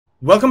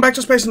Welcome back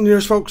to Space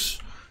Engineers,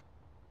 folks.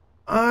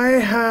 I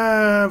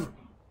have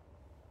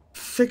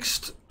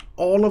fixed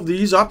all of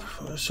these up,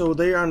 so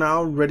they are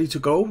now ready to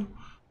go.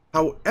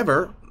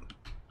 However,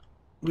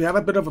 we have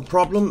a bit of a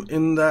problem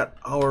in that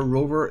our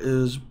rover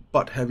is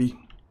butt heavy.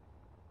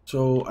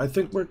 So I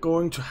think we're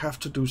going to have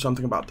to do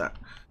something about that.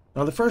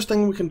 Now the first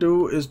thing we can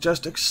do is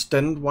just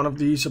extend one of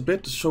these a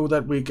bit so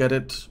that we get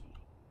it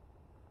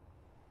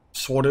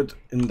sorted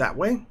in that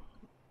way.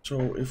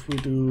 So if we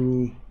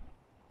do...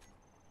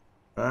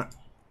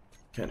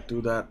 can't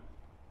do that.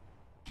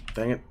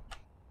 Dang it.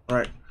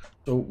 Alright,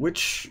 so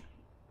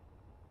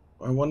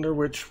I wonder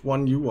which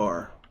one you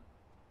are.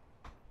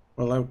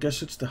 Well, I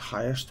guess it's the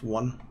highest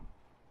one.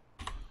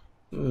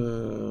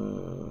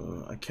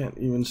 I can't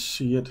even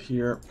see it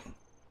here.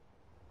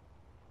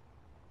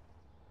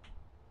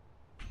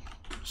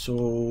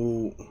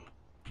 So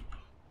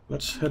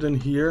let's head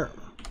in here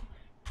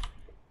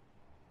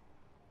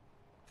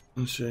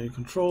and say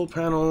control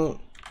panel,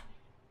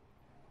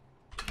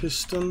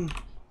 piston,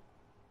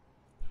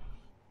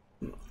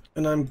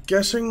 and I'm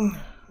guessing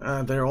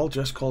they're all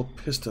just called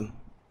piston.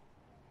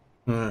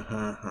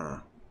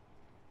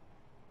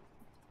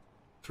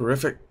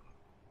 Terrific.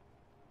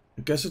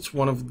 I guess it's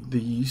one of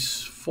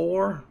these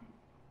four.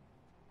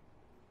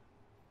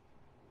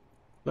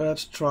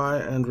 Let's try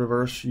and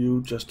reverse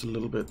you just a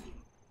little bit.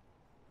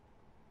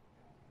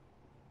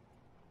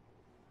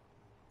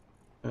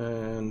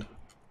 And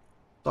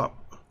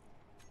stop.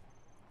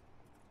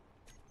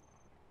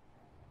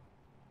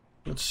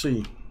 Let's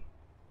see.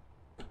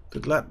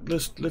 Did that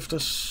lift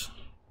us?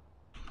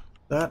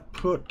 That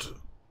put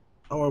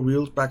our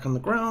wheels back on the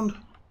ground.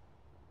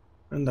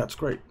 And that's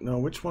great. Now,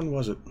 which one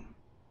was it?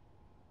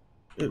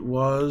 It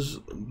was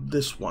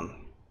this one.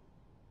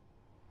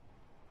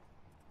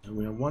 And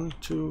we have 1,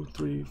 2,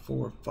 3,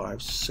 4,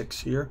 5, 6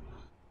 here.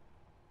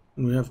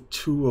 And we have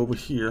 2 over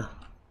here.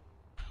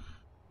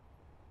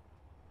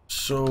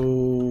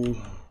 So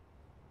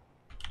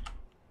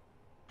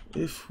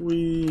if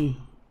we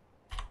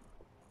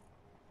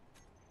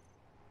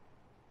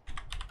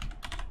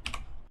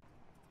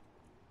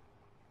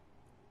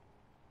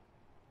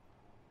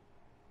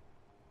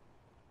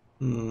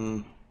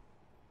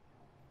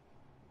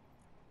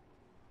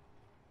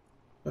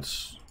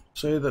let's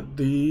say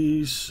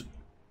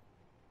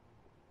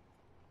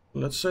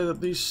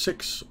that these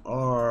 6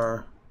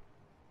 are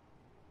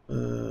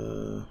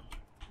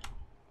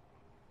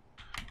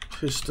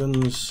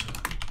pistons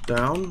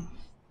down.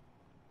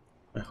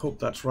 I hope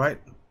that's right.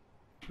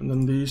 And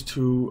then these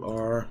 2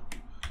 are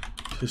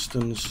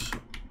pistons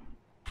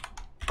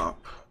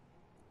up.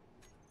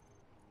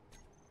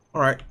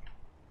 Alright.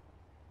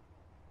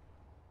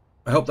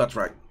 I hope that's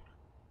right.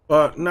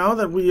 But now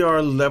that we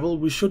are level,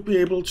 we should be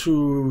able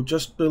to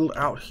just build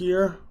out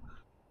here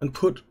and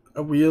put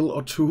a wheel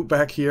or 2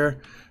 back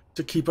here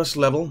to keep us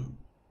level.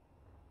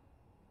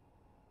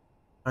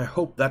 I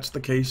hope that's the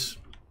case.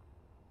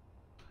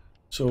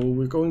 So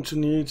we're going to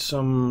need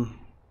some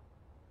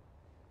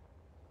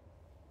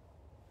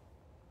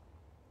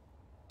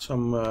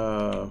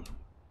steel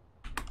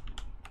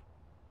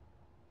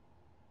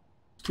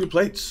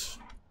plates.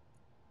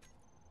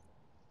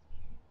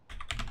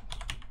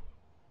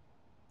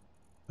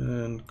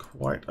 And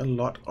quite a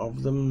lot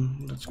of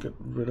them. Let's get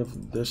rid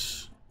of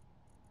this.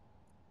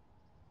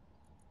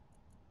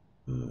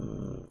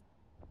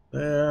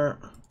 There.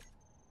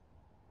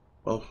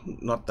 Well,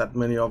 not that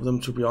many of them,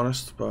 to be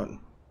honest, but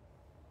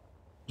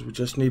we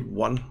just need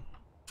 1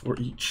 for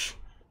each.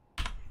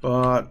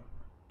 But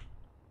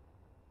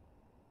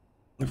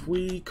if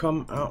we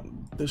come out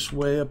this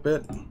way a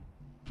bit,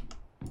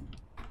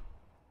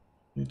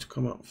 need to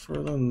come out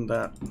further than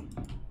that.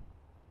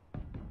 I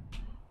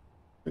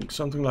think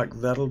something like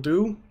that'll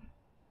do.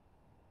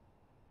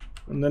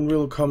 And then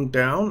we'll come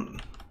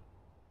down.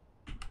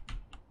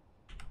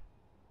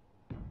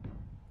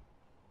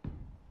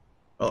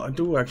 Well, I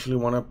do actually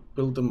want to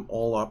build them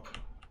all up.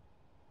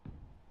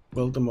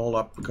 Build them all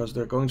up because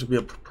they're going to be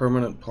a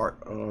permanent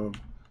part of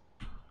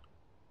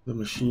the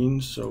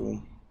machine,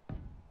 so...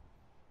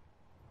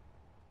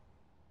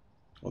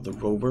 or the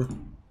rover.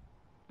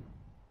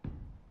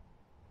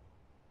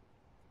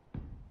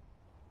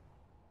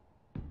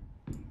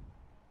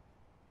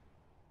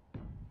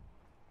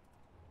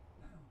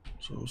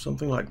 So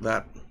something like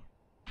that.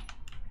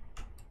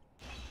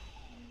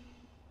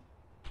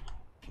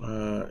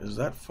 Is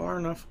that far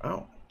enough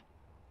out?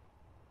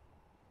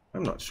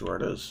 I'm not sure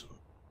it is.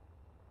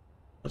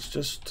 Let's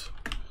just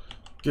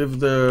give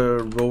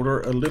the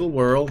rotor a little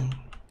whirl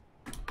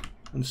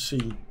and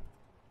see.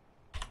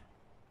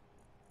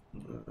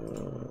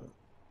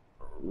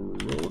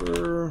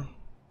 Rotor.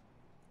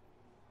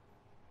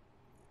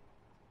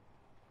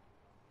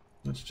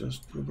 Let's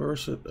just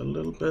reverse it a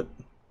little bit.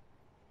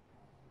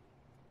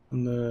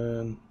 And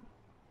then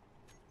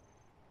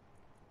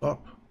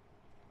up.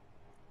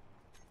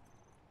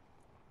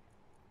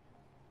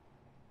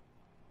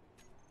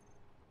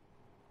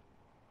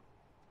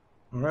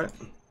 All right.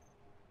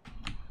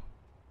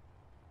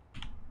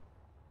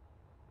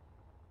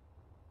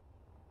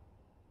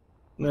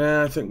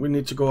 Nah, I think we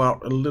need to go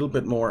out a little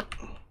bit more.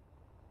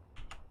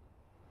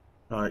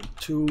 Alright,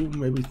 2,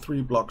 maybe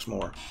 3 blocks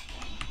more.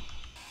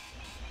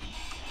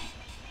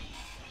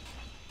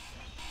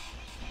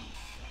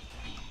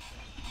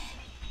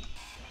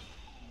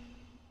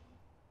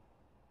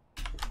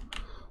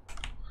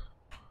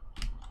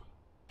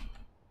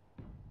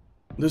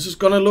 This is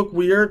gonna look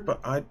weird, but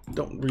I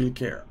don't really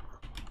care.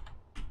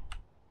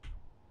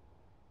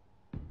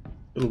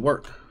 It'll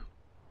work.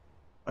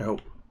 I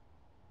hope.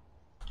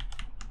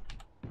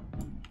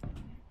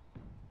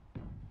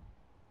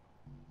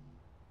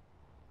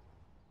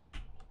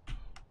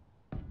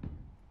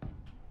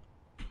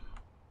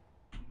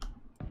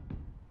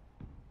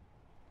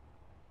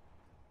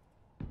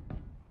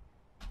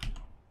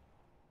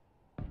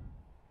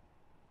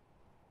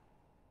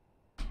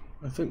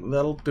 I think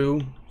that'll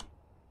do.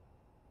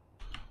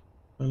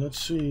 Let's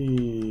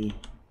see.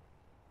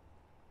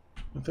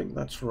 I think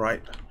that's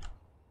right.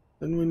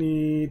 Then we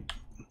need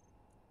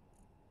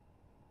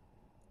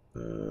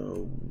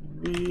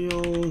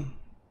wheel.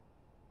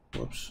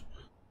 Whoops,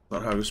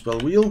 not how you spell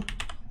wheel.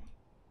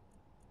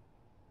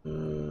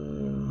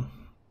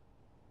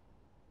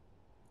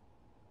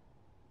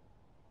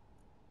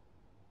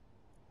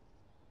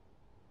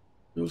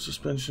 Wheel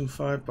suspension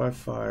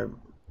 5x5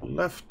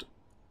 left.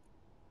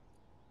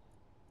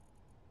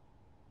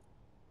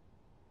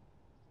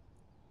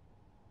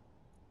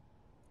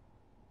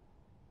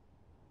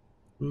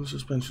 Wheel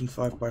suspension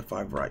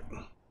 5x5 right.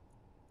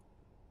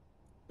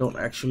 Don't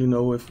actually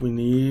know if we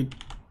need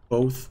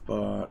both,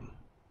 but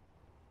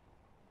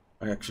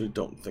I actually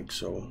don't think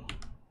so.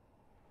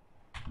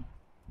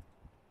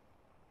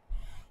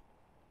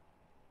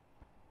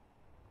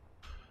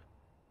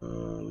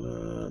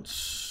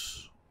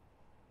 Let's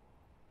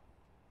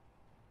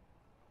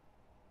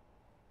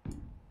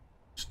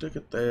stick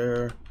it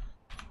there,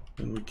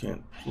 and we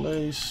can't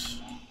place.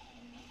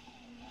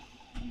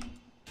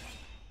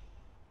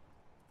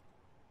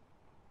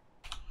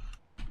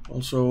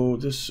 Also,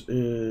 this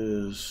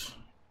is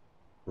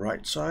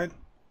right side.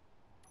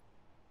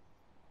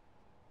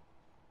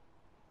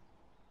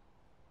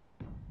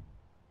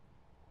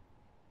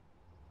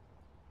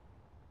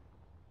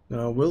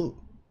 Now, will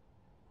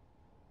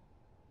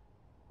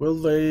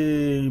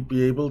they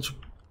be able to?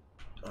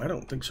 I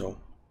don't think so.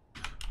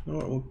 You know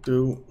what we'll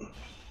do?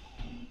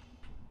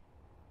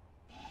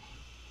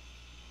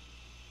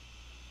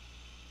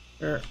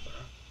 There.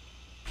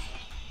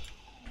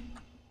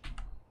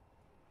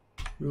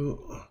 We'll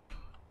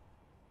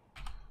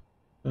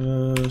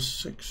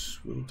 6.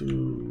 We'll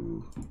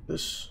do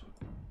this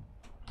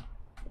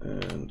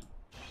and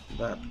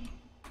that,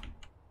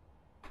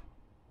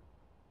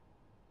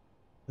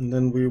 and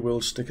then we will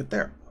stick it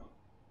there.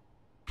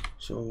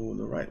 So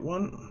the right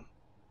one,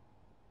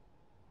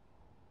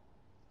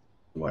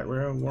 right way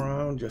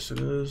around, yes it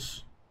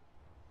is,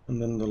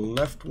 and then the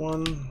left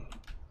one.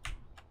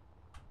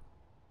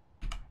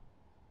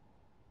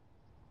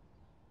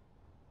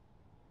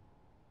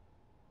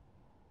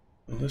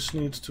 And this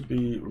needs to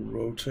be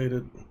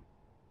rotated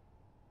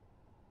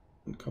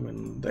and come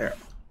in there.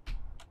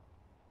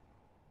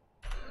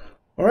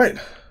 All right.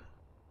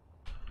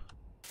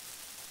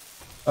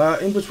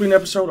 In between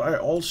episode, I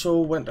also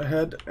went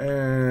ahead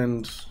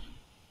and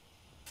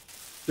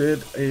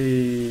did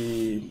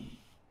a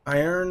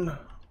iron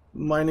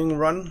mining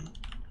run.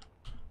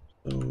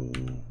 So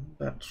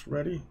that's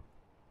ready.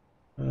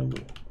 You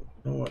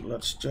know what?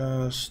 Let's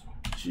just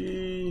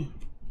G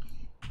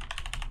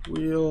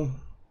wheel.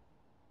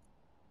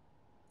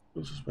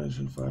 Wheel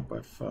suspension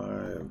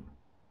 5x5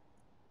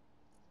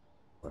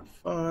 by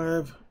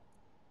 5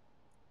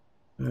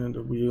 and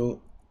a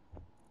wheel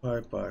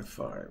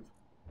 5x5.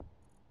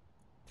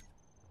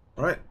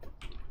 All right.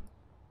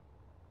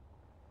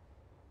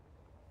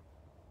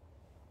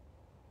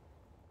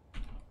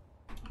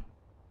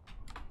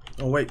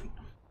 Oh wait,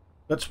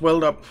 let's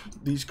weld up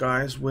these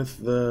guys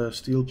with the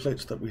steel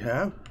plates that we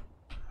have,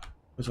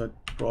 because I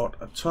brought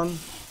a ton.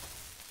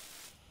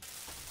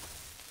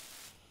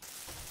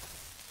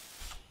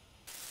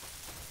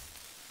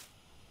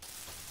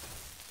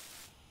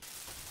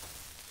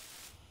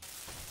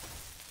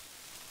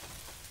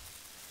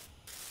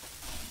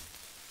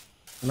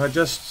 And I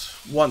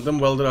just want them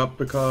welded up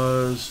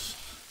because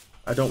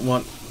I don't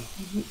want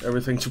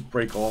everything to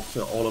break off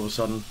all of a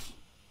sudden,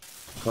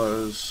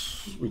 because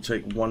we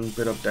take one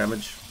bit of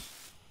damage.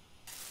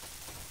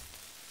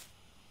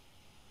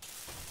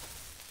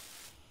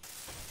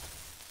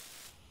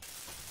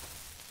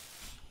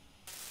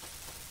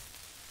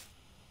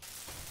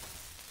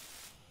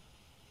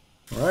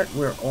 Alright,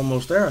 we're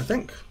almost there, I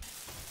think.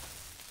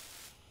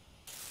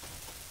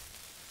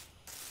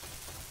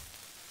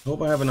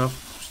 Hope I have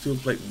enough steel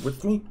plate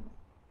with me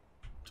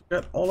to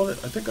get all of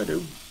it. I think I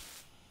do.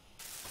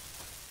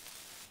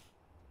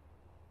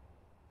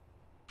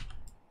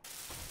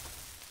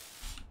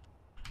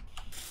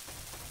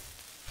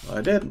 I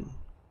did.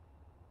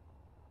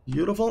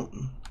 Beautiful.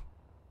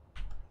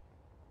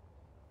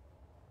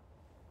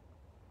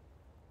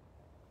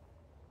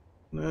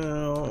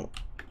 Now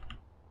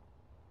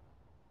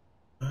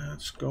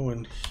let's go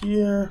in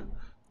here,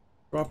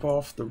 drop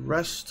off the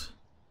rest,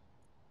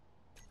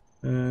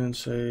 and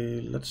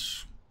say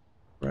let's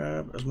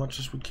grab as much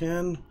as we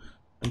can.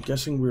 I'm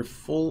guessing we're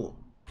full.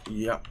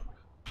 Yeah.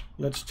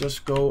 Let's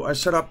just go. I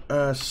set up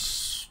a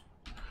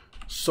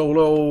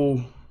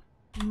solo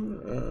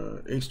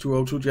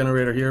H2O2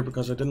 generator here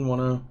because I didn't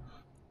want to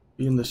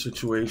be in the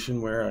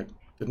situation where I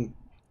didn't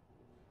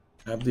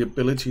have the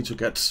ability to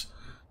get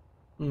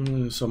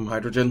some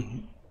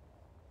hydrogen.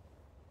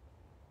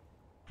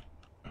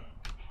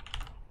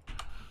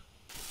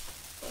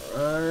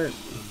 Alright.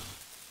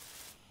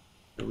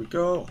 There we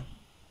go.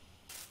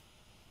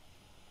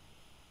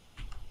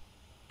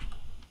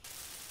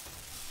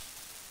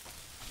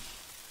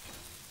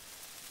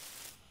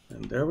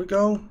 And there we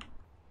go.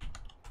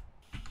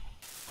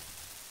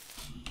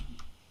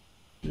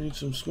 Need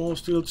some small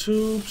steel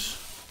tubes.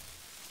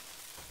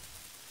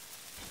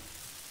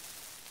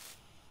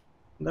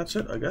 And that's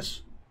it, I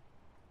guess.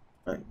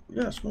 Right.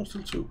 Yeah, small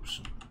steel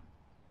tubes.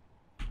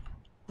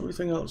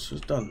 Everything else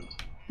is done.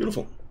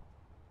 Beautiful.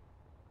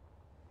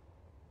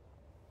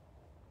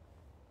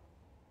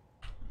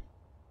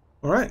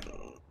 Alright,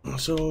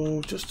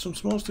 so just some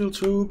small steel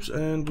tubes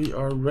and we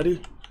are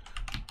ready.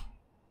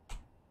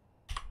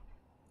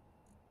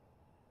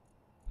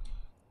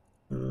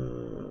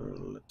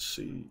 Let's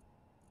see.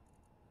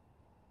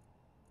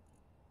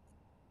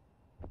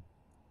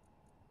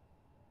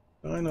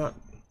 Why not?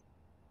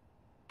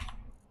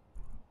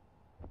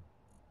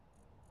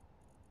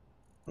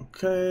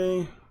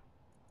 Okay.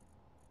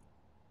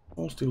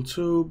 Small steel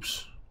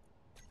tubes.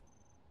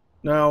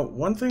 Now,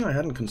 one thing I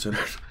hadn't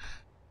considered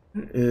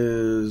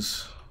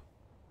is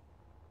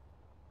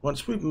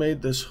once we've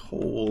made this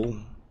hole,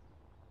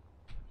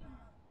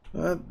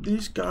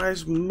 these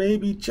guys may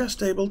be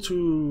just able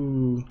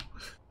to,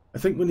 I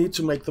think we need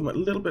to make them a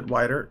little bit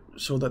wider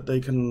so that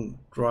they can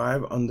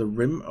drive on the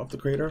rim of the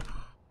crater,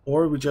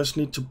 or we just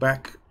need to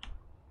back.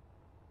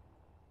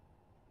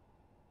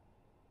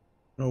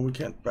 No, we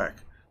can't back.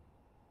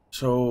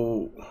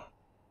 So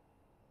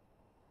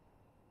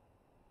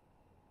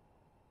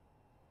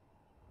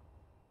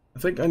I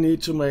think I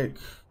need to make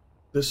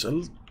this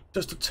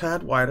just a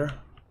tad wider.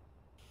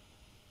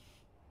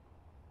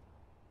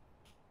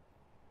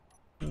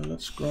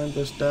 Let's grind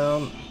this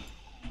down.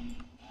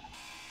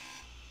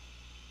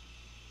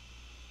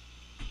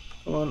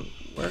 Come on,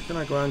 where can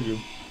I grind you?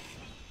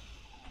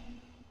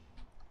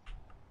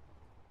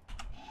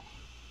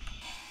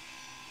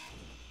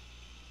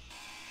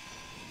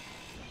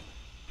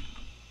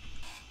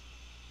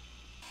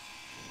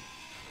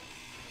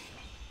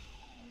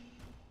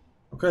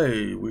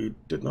 Okay, we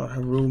did not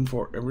have room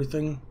for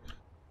everything.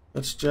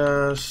 Let's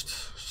just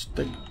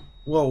stick.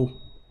 Whoa.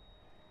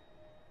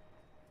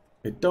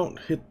 It don't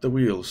hit the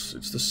wheels.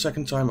 It's the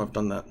second time I've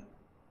done that.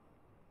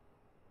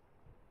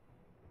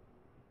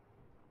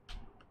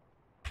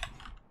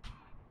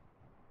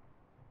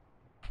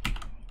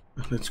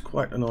 And it's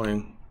quite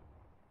annoying.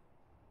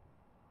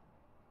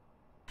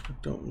 I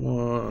don't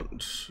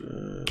want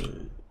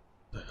the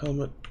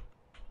helmet.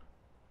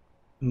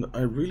 And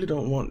I really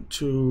don't want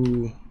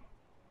to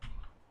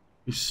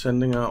be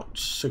sending out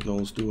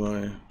signals, do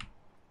I?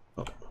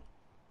 Oh.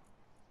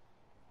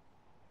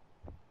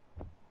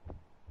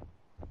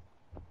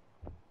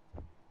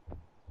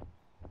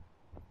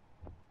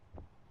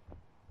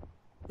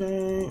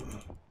 Okay.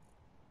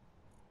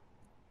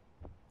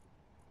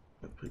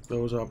 Pick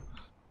those up.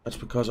 That's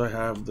because I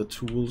have the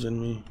tools in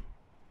me.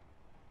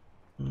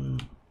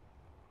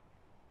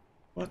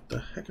 What the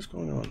heck is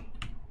going on?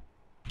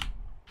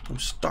 I'm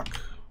stuck.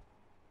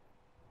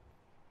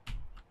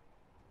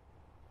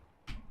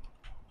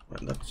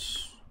 Right,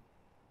 that's...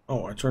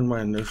 Oh, I turned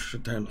my inertia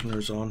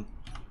dampeners on.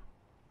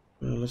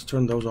 Let's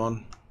turn those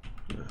on.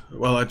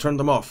 Well, I turned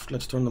them off.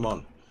 Let's turn them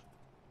on.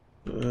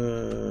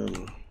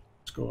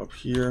 Let's go up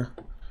here.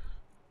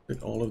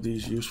 Get all of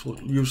these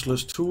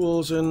useless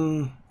tools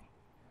in.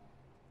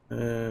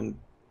 And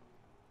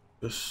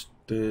just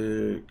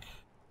stick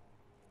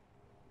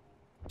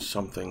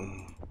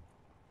something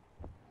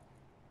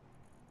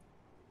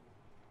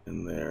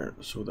in there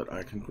so that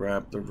I can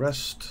grab the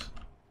rest.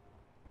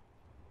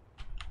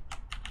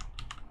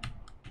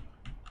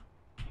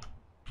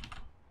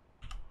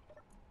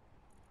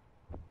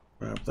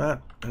 Grab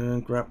that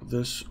and grab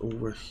this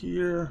over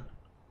here.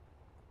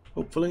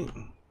 Hopefully.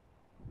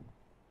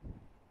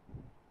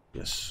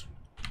 Yes.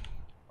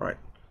 All right.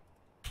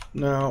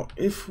 Now,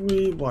 if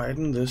we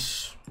widen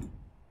this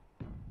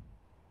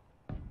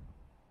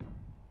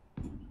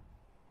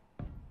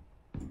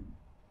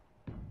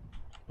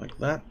like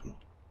that,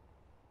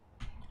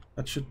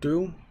 that should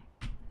do.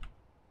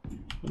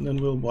 And then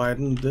we'll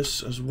widen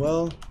this as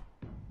well.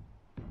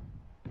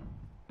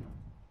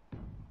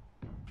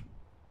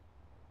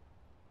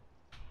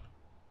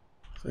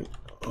 I think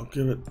I'll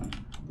give it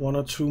one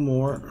or two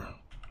more.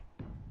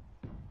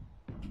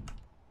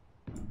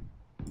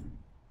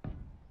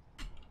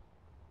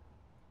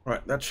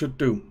 Right, that should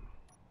do.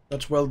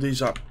 Let's weld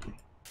these up.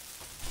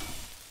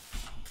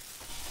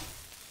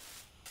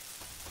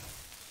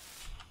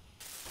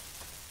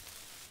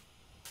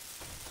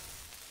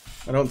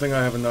 I don't think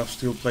I have enough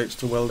steel plates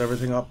to weld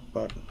everything up,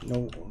 but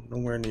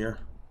nowhere near.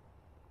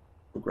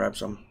 We'll grab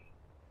some.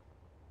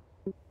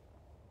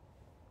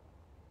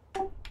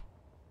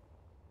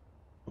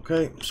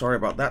 Okay, sorry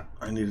about that.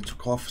 I needed to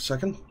cough a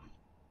second.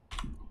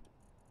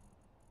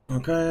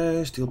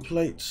 Okay, steel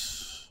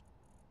plates.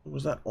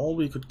 Was that all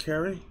we could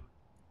carry?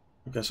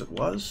 I guess it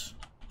was.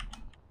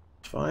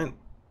 It's fine.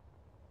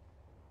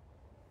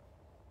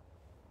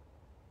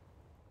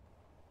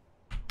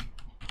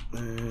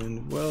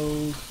 And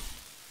weld.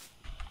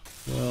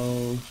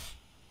 Well,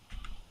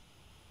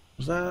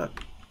 was that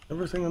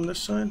everything on this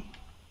side?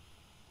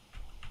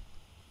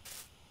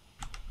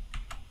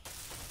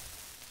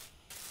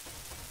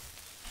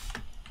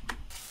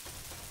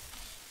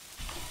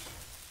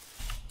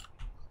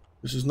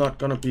 This is not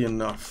gonna be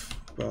enough,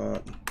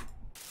 but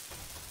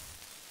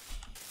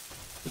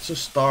it's a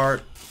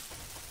start.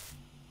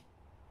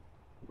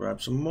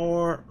 Grab some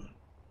more.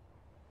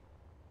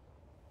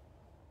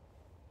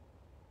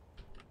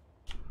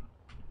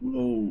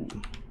 Whoa.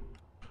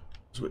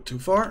 It's a bit too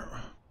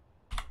far.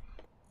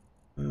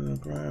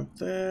 Grab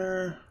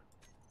there.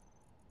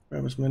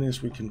 Grab as many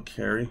as we can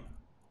carry.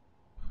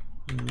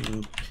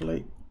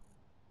 Plate.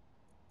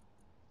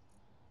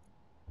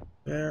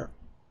 There.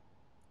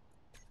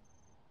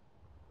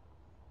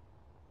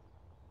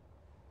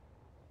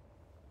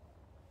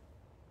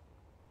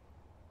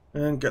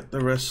 And get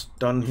the rest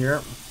done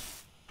here.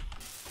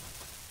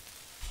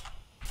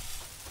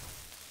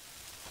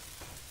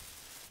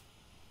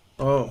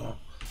 Oh,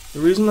 the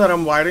reason that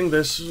I'm widening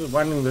this,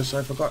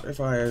 I forgot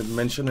if I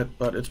mentioned it,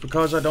 but it's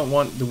because I don't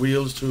want the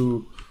wheels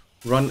to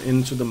run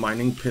into the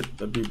mining pit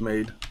that we've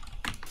made.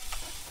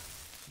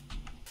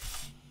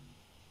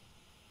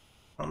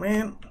 Oh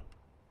man.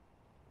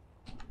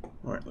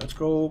 Alright, let's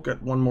go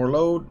get one more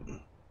load.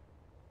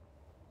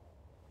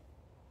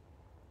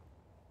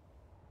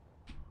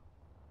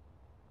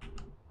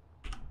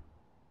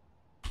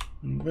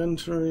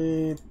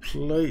 Inventory,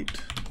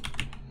 plate,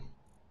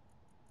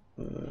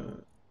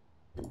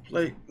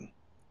 plate.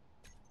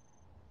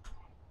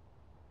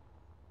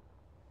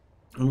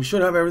 And we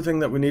should have everything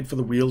that we need for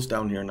the wheels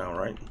down here now,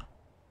 right?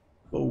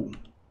 Whoa.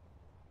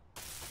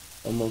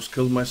 Almost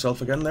killed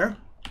myself again there.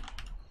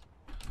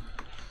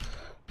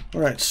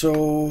 Alright,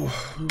 so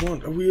we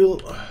want a wheel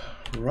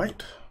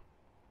right.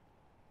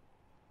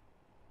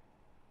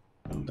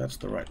 And that's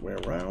the right way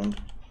around.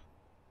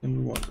 And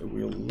we want a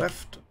wheel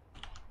left.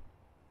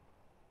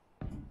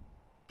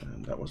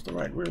 And that was the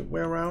right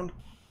way around.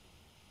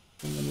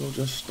 And then we'll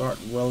just start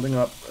welding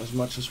up as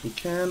much as we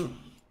can.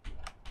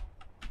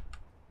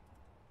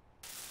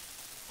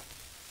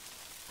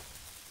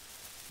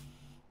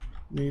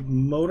 Need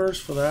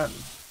motors for that.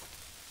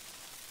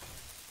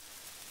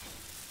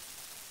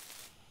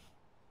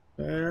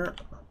 There.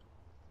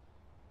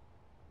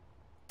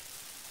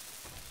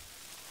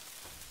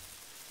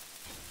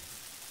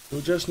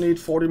 We just need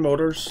 40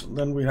 motors,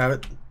 then we have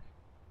it.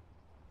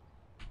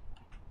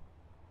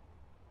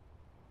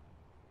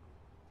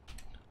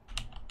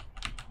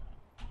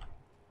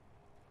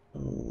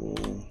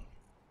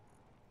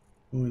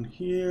 Go in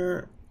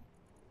here,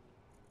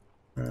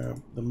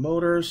 grab the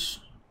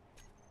motors,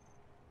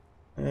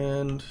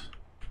 and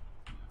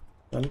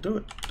that'll do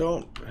it.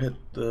 Don't hit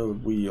the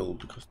wheel,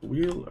 because the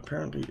wheel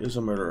apparently is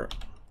a murderer.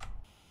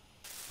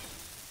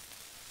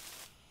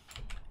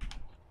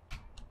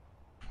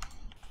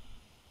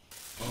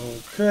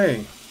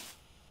 Okay.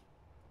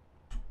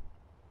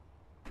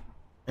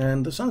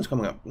 And the sun's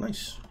coming up.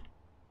 Nice.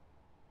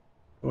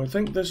 So I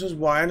think this is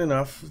wide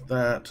enough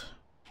that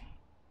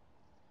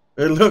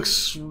it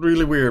looks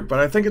really weird, but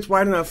I think it's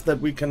wide enough that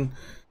we can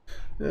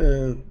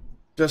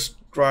just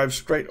drive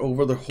straight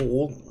over the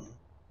hole.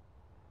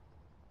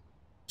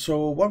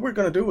 So what we're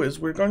going to do is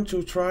we're going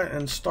to try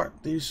and start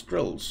these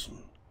drills.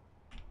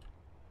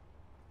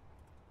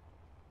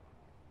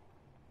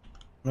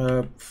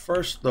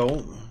 First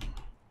though,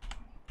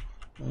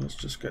 let's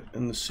just get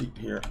in the seat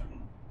here.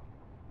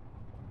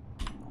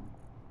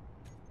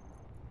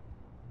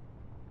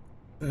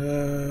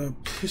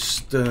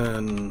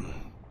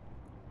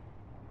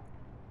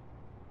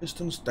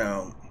 Pistons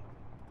down.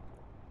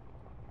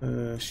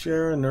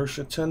 Share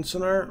inertia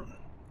tensioner.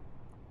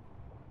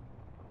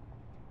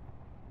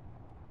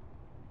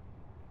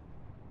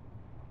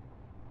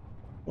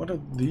 What are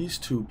these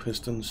two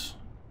pistons?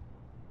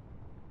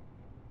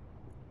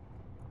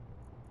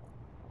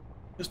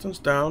 Pistons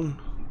down.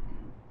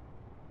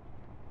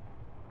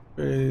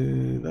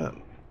 Okay,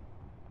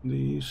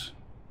 these.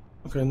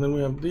 Okay, and then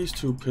we have these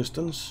two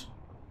pistons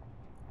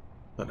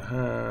that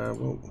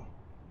have. Oh,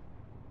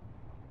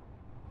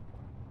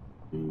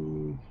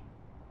 you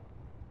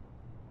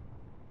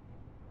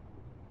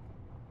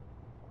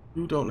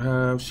don't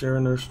have share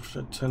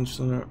inertia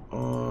tensioner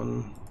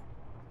on.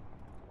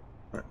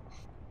 Right.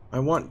 I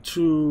want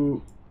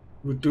to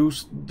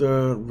reduce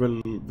the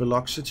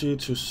velocity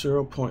to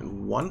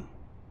 0.1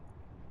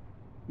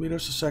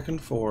 meters a second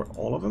for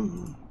all of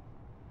them.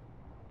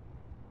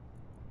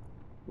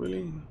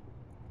 Really?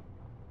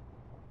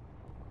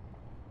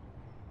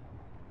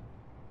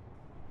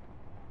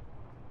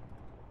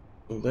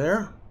 So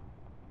there.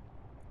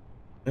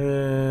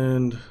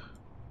 And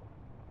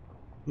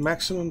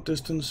maximum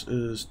distance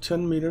is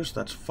 10 meters,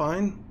 that's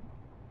fine.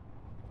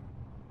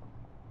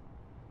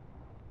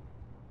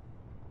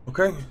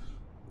 Okay.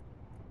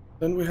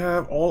 Then we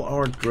have all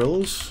our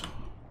drills.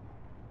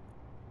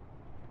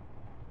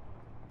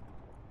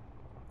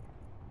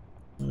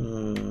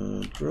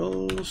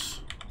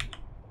 Drills.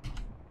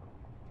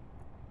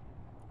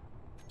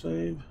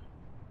 Save.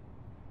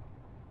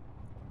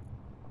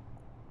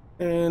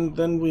 And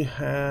then we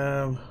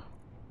have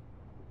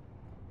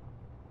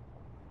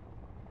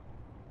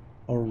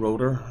our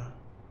rotor,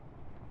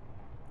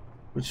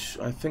 which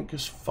I think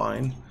is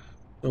fine.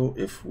 So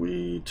if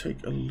we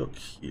take a look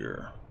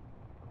here,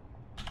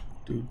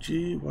 do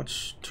G,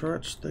 what's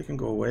turrets? They can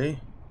go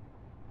away.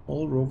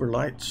 All rover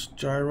lights,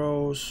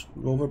 gyros,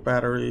 rover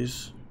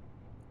batteries,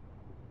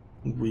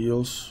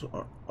 wheels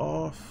are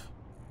off.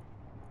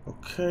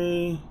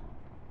 Okay.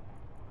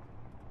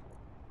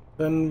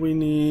 Then we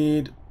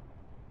need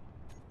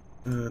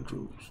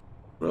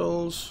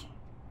drills.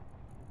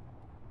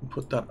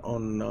 Put that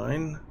on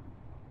 9.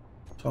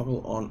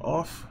 Toggle on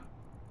off.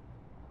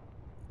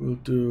 We'll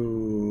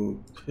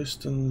do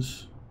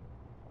pistons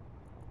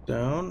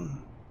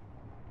down.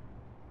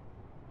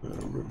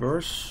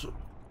 Reverse.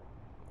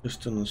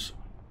 Pistons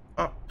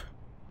up.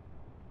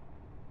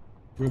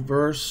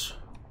 Reverse.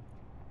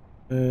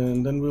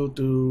 And then we'll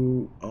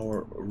do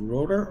our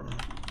rotor.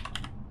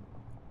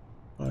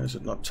 Why is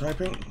it not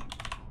typing?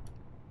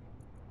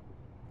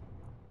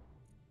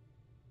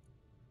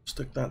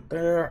 Stick that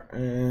there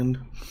and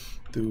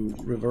do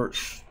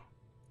reverse.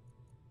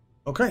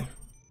 Okay.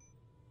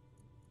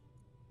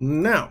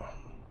 Now,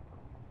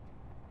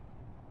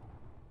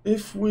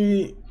 if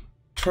we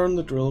turn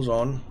the drills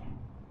on,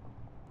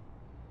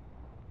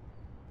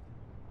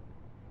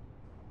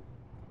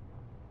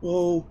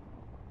 well,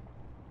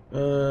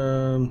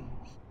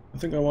 I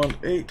think I want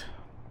 8.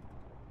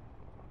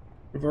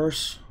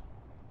 Reverse.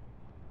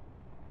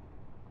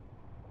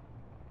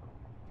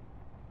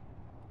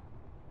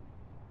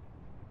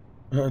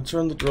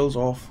 Turn the drills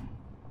off.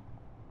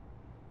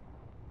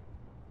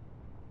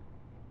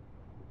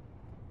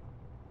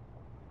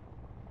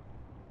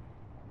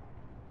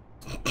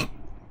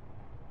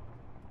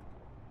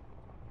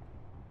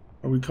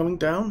 Are we coming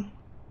down?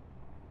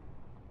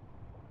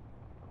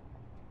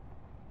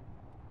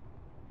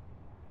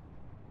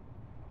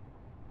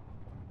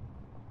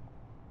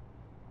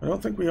 I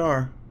don't think we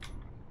are.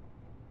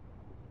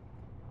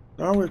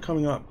 Now we're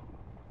coming up.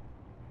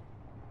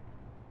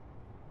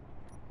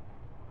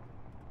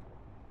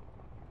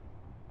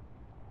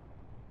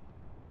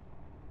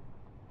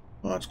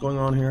 What's going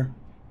on here?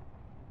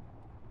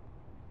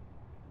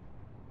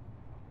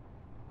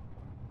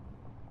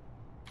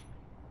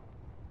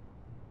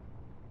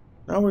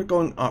 Now we're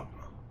going up.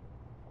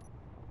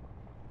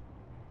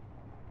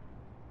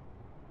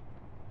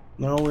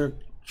 Now we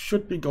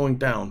should be going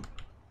down.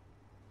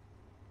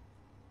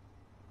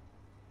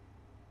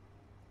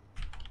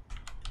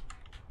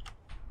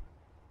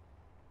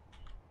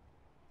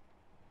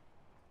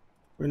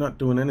 We're not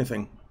doing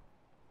anything.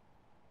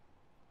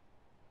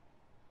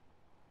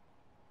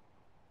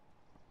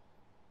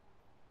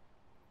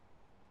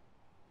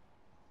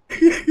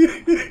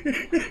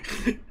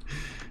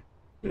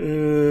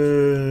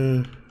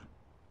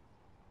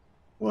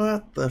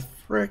 What the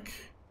frick?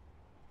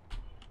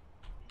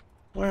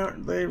 Why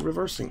aren't they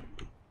reversing?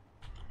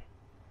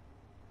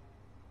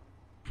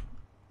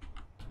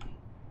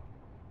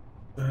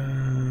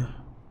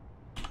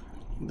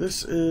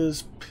 This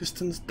is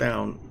pistons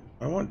down.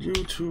 I want you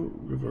to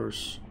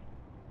reverse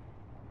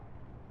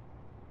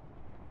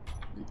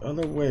the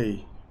other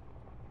way.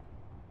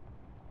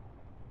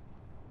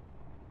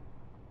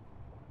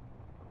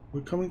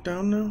 We're coming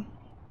down now?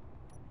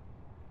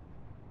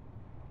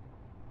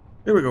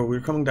 Here we go, we're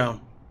coming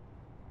down.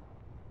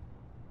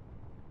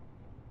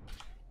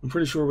 I'm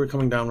pretty sure we're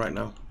coming down right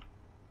now.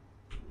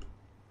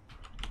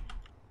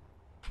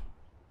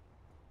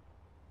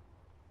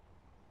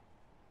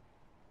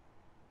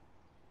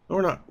 No,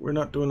 we're not. We're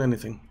not doing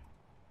anything.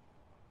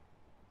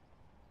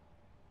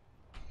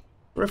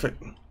 Terrific.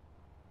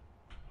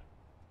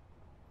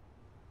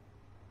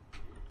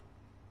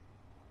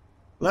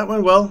 That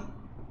went well.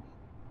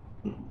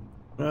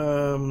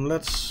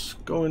 Let's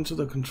go into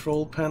the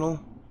control panel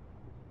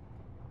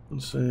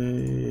and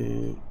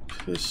say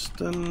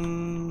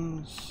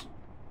pistons.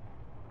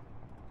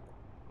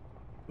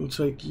 We'll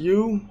take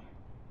U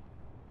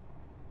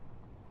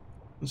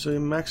and say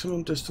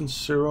maximum distance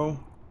 0,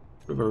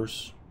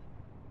 reverse.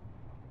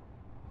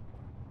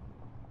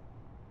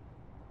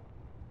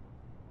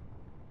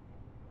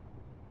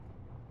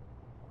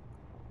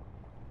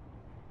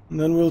 And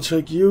then we'll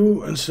take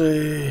U and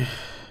say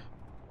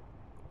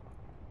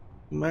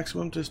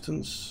maximum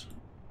distance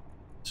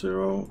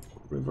 0,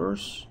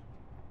 reverse.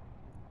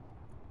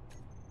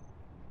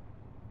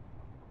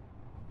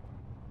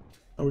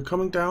 Are we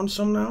coming down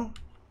some now?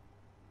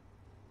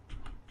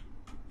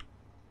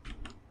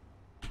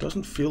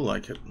 Doesn't feel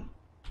like it.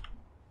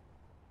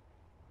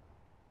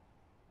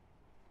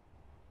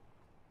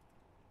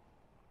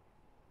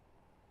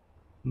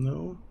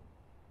 No.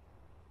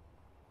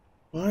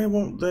 Why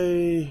won't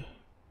they?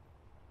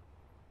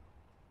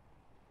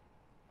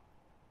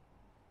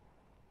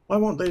 Why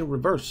won't they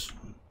reverse?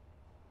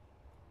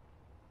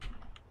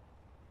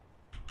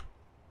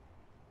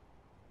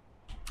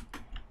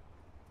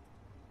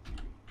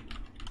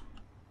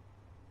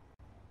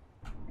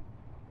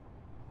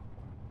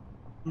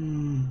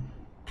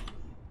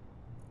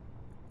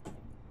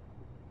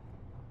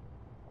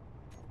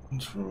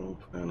 Control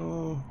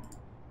panel,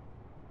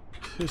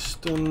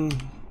 piston.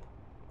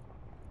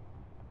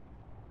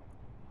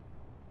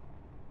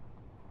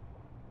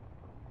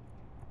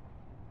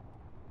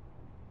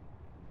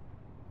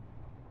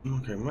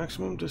 Okay,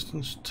 maximum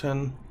distance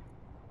 10,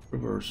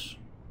 reverse.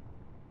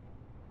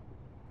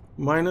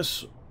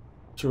 Minus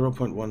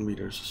 0.1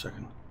 meters a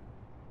second.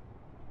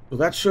 So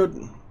that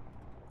should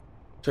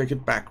take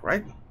it back,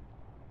 right?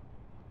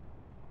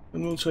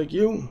 And we'll take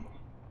you.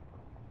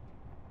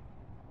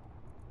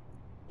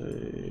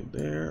 Stay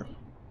there,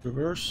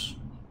 reverse.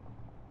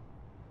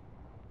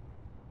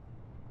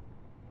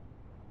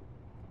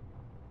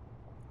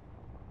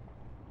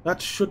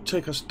 That should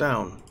take us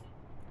down.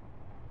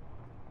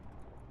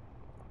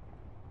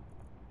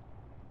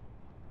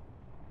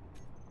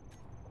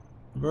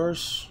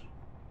 Reverse.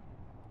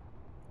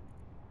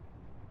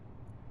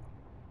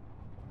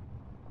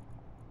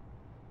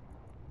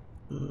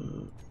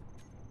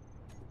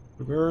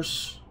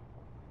 Reverse.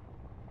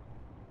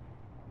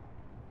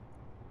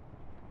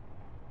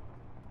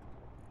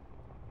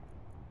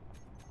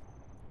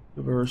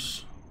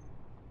 Reverse.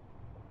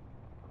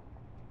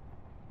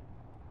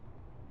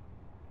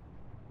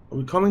 Are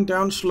we coming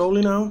down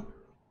slowly now?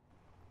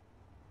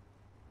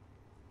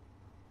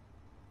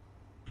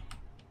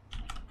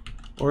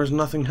 Or is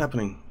nothing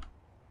happening?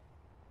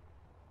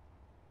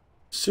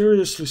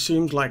 Seriously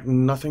seems like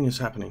nothing is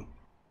happening.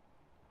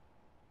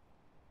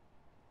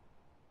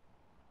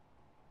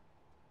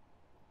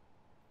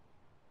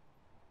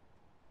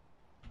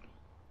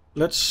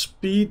 Let's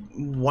speed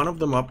one of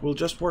them up. We'll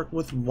just work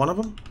with one of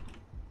them.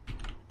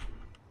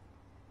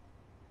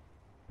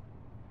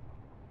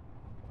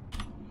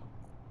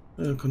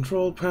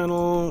 Control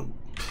panel,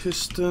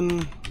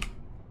 piston.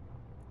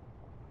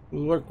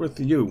 We'll work with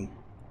you.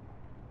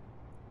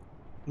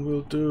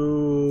 We'll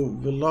do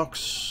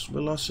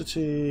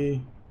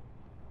velocity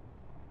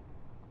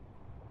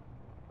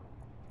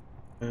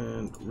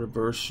and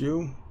reverse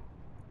you.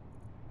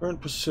 Current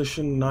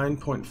position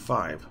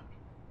 9.5.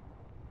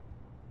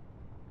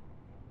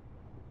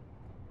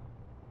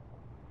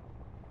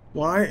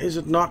 Why is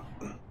it not?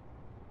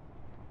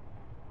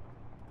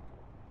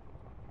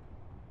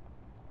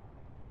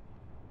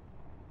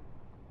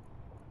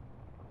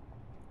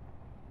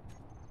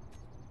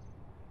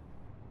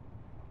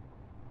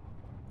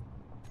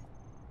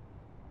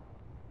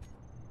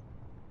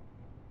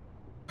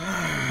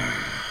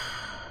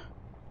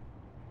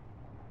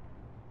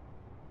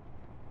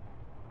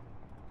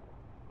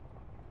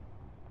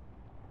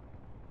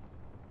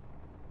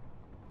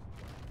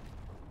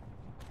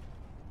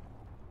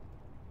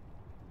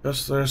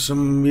 Yes, there's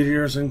some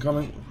meteors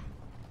incoming.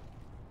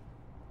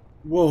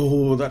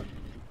 Whoa, that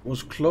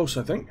was close,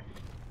 I think.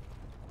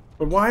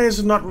 But why is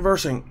it not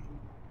reversing?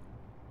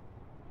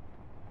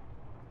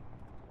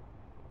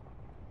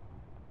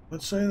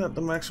 Let's say that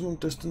the maximum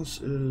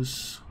distance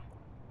is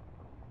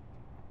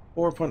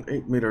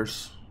 4.8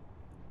 meters.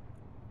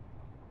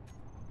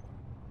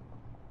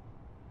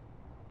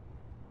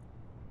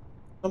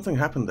 Something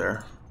happened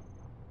there.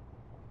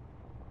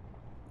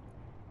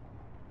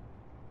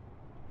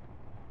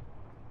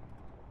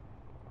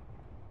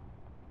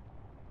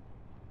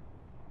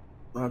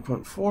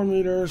 .4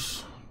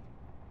 meters.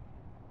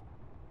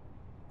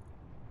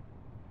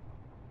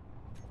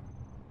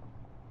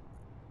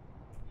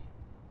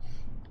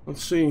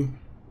 Let's see.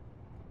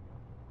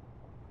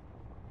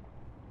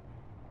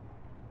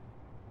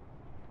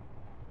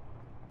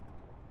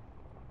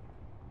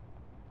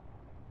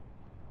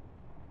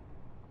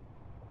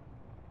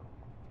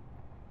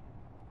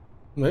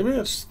 Maybe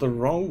it's the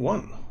wrong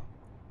one.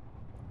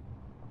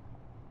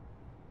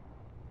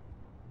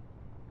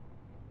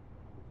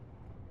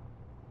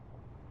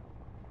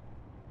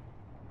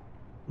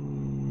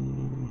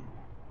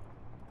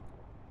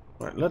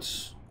 Right,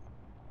 let's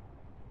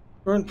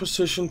current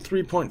position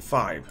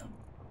 3.5.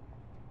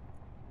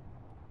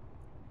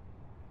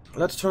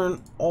 Let's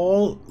turn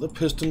all the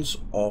pistons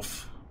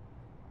off.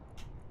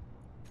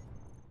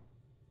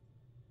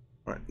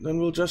 Right, then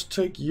we'll just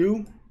take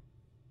you,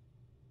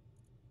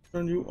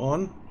 turn you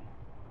on.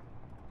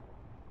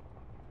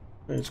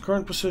 Okay, its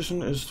current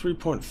position is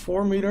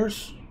 3.4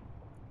 meters.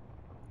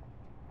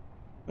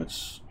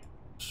 Let's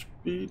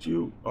speed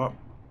you up.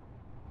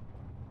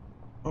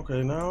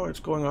 Okay, now it's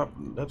going up.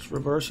 Let's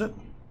reverse it.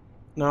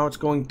 Now it's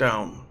going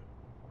down.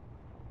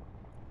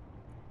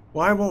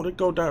 Why won't it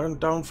go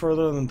down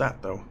further than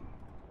that, though?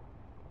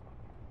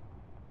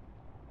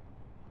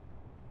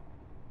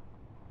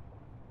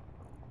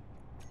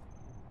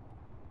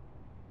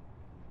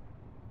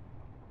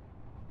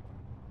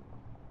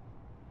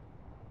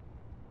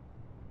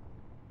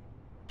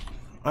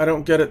 I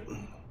don't get it.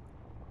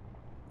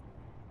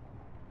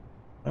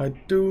 I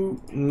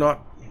do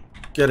not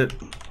get it.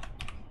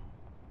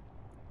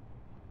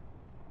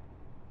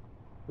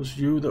 It's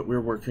you that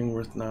we're working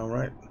with now,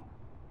 right?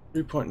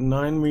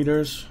 3.9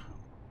 meters,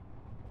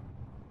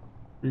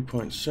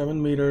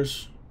 3.7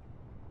 meters,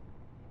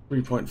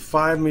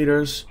 3.5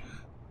 meters,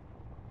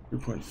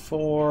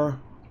 3.4,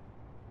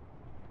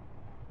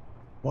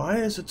 Why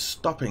is it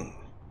stopping?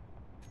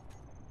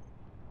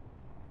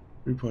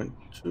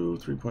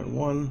 3.2,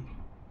 3.1.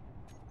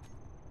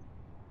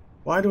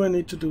 Why do I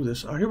need to do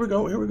this? Oh, here we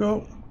go, here we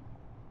go.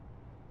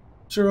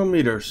 0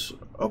 meters.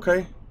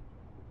 Okay.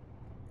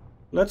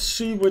 Let's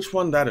see which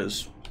one that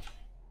is.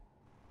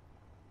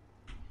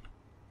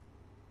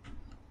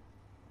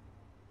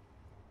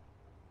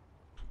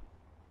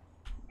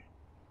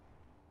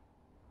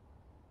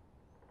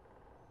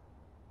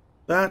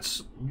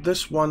 That's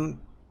this one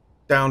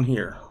down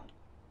here.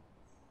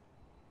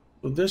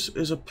 So this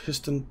is a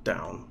piston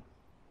down.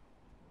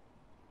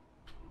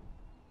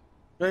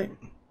 Okay.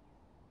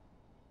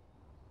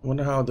 I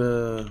wonder how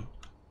the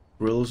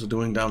grills are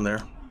doing down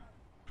there.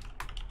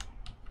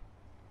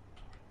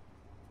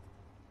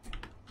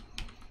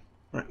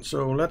 Right,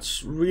 so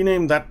let's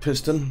rename that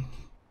piston.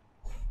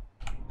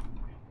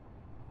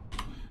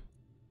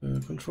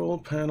 Control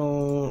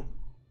panel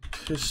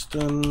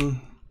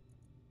piston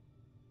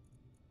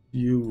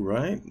U,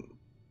 right?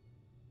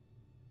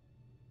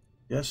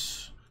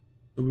 Yes.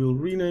 So we'll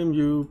rename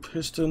you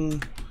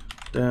piston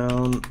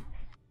down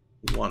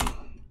 1.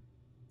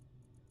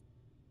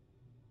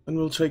 And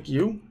we'll take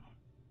you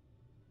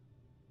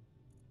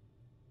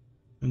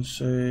and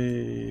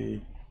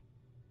say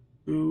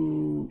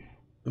 2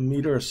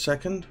 meters a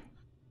second.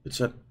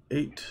 It's at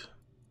 8.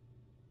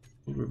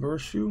 We'll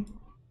reverse you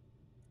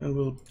and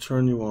we'll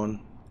turn you on.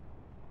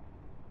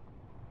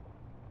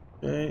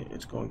 Okay,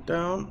 it's going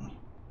down.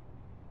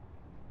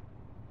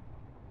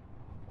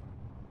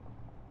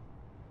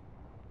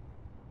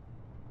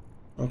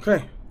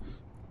 Okay,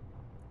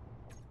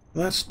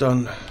 that's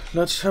done.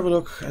 Let's have a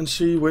look and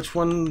see which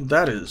one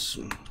that is.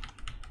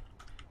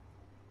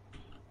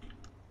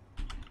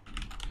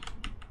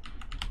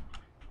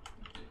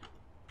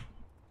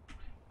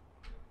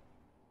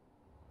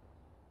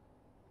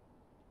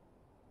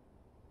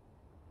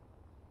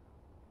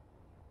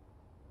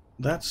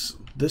 That's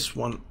this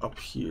one up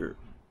here.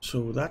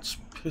 So that's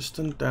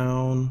piston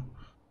down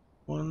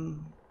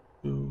 1,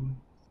 2,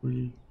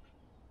 3,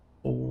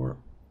 4,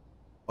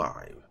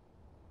 5.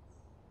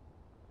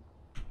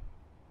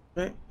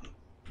 Okay.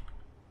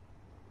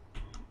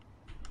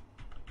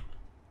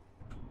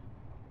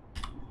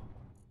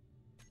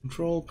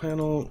 Control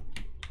panel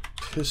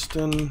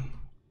piston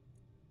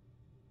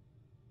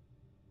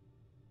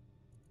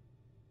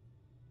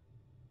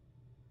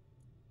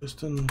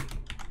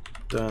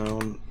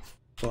down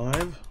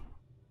 5.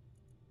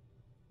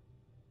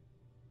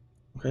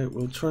 Okay,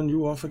 we'll turn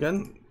you off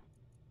again.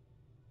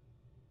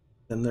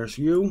 Then there's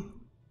you.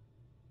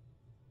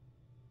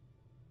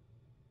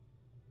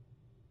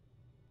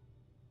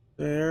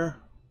 There.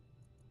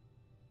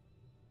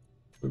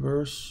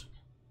 Reverse.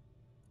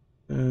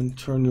 And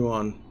turn you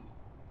on.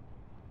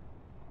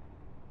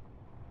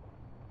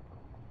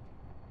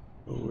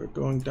 So we're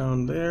going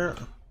down there.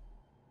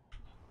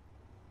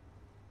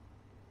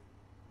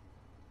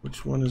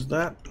 Which one is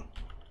that?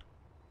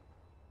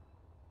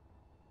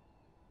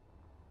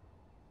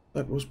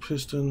 That was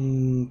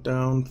piston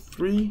down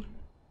 3.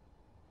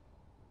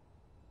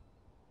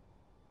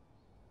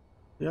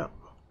 Yeah.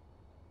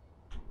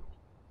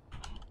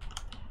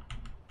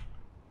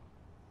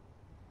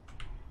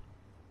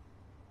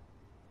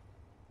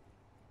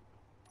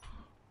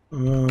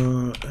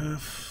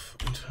 F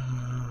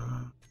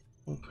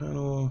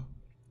panel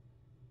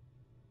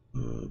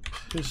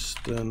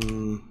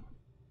piston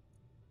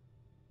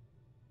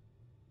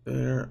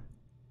there,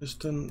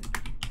 piston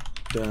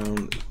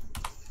down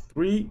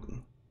 3,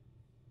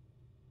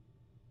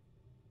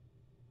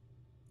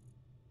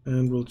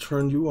 and we'll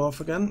turn you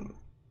off again,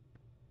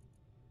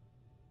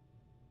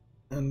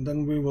 and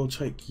then we will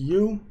take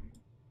you,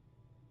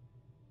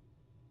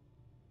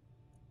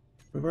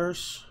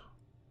 reverse,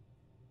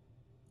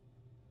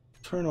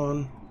 turn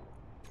on,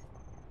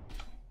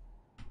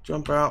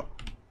 jump out,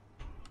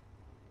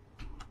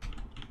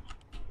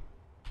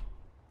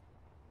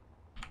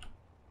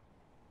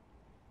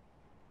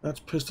 that's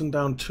piston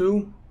down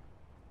 2.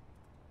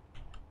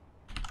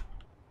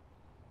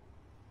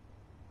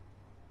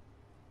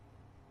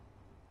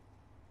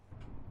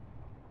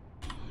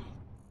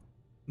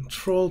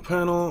 Control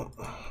panel,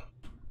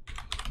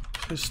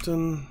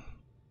 piston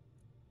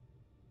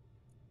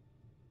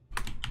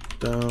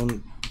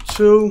down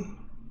 2.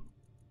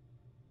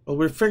 Well,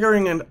 we're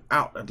figuring it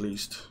out at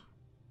least.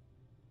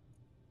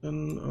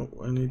 Then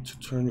I need to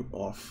turn you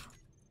off.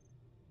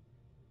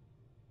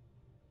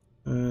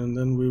 And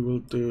then we will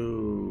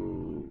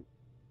do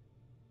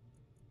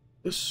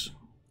this.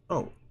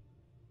 Oh.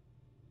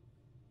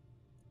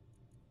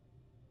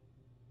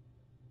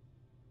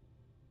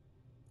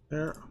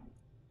 There.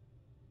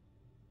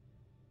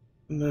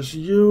 And there's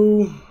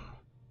you.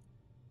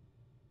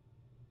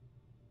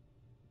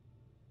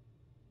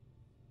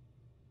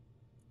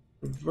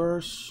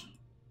 Reverse.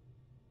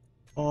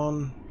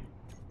 On.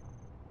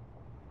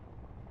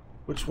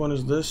 Which one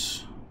is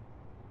this?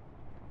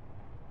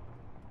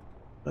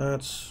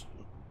 That's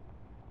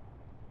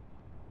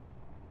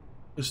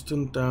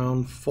piston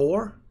down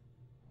 4.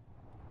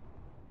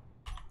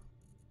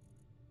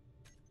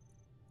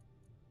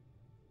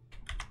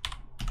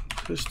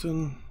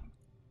 piston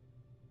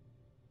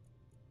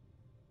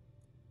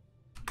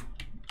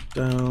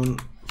down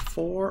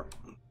 4.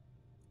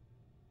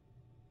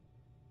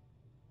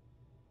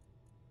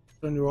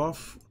 Turn you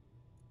off.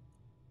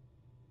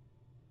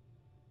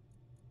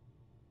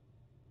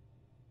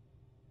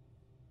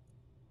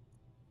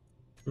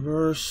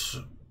 Reverse.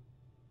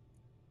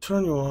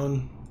 Turn you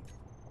on.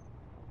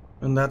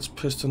 And that's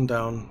piston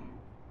down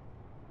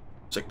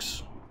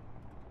 6.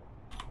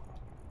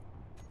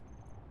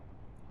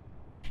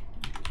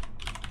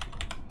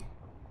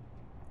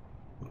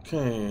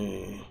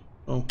 Okay.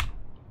 Oh.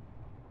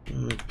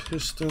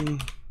 Piston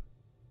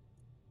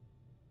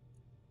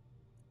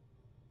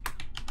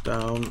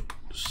down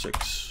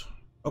 6.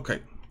 Okay.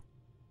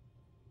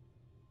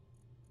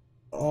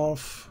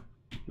 Off.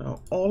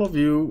 Now all of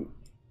you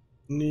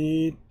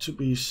need to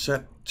be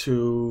set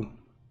to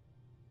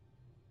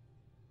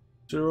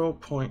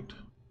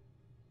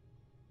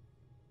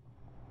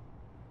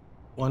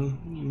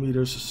 0.1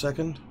 meters a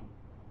second.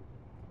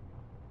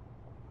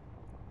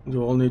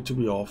 You all need to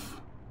be off.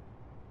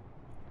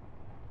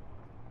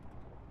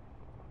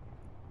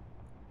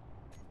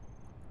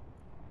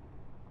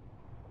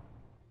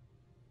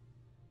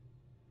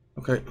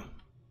 Okay,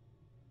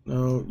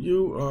 now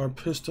you are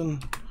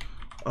piston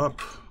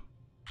up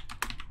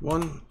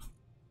 1,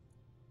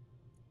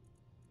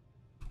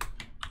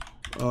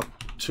 up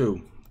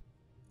 2.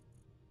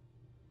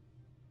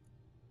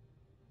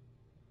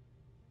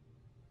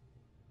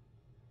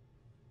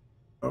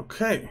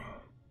 Okay.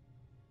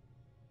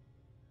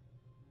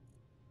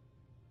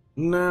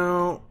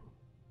 Now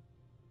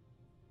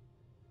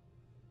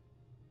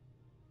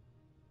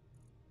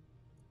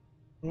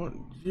I want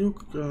you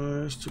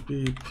guys to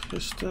be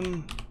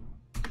piston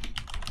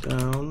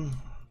down.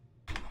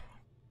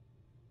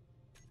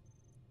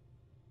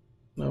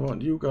 I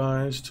want you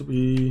guys to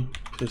be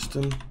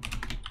piston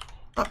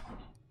up.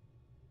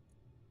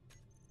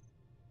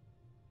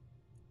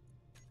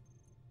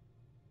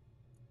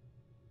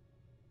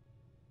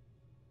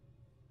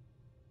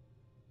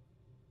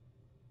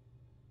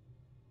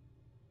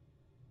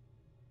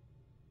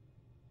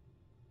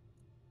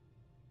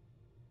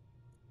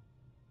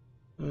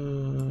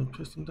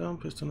 Piston down,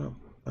 piston up.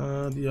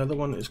 The other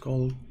one is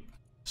called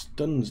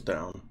stuns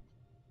down.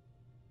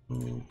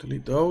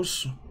 Delete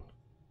those.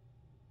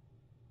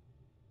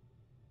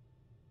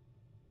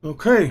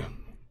 Okay.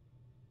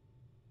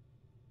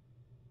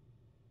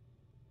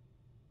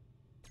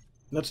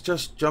 Let's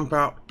just jump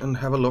out and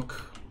have a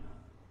look.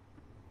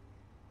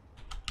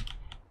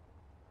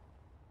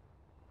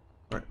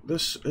 Right,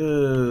 this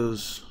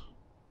is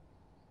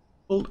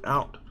pulled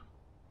out.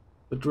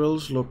 The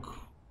drills look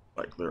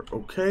like they're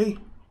okay.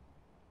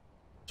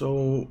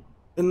 So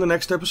in the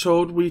next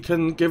episode we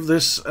can give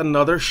this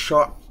another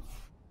shot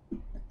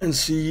and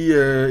see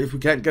if we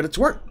can't get it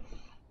to work.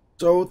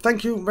 So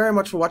thank you very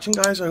much for watching,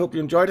 guys. I hope you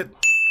enjoyed it.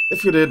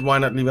 If you did, why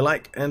not leave a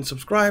like and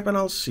subscribe, and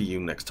I'll see you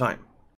next time.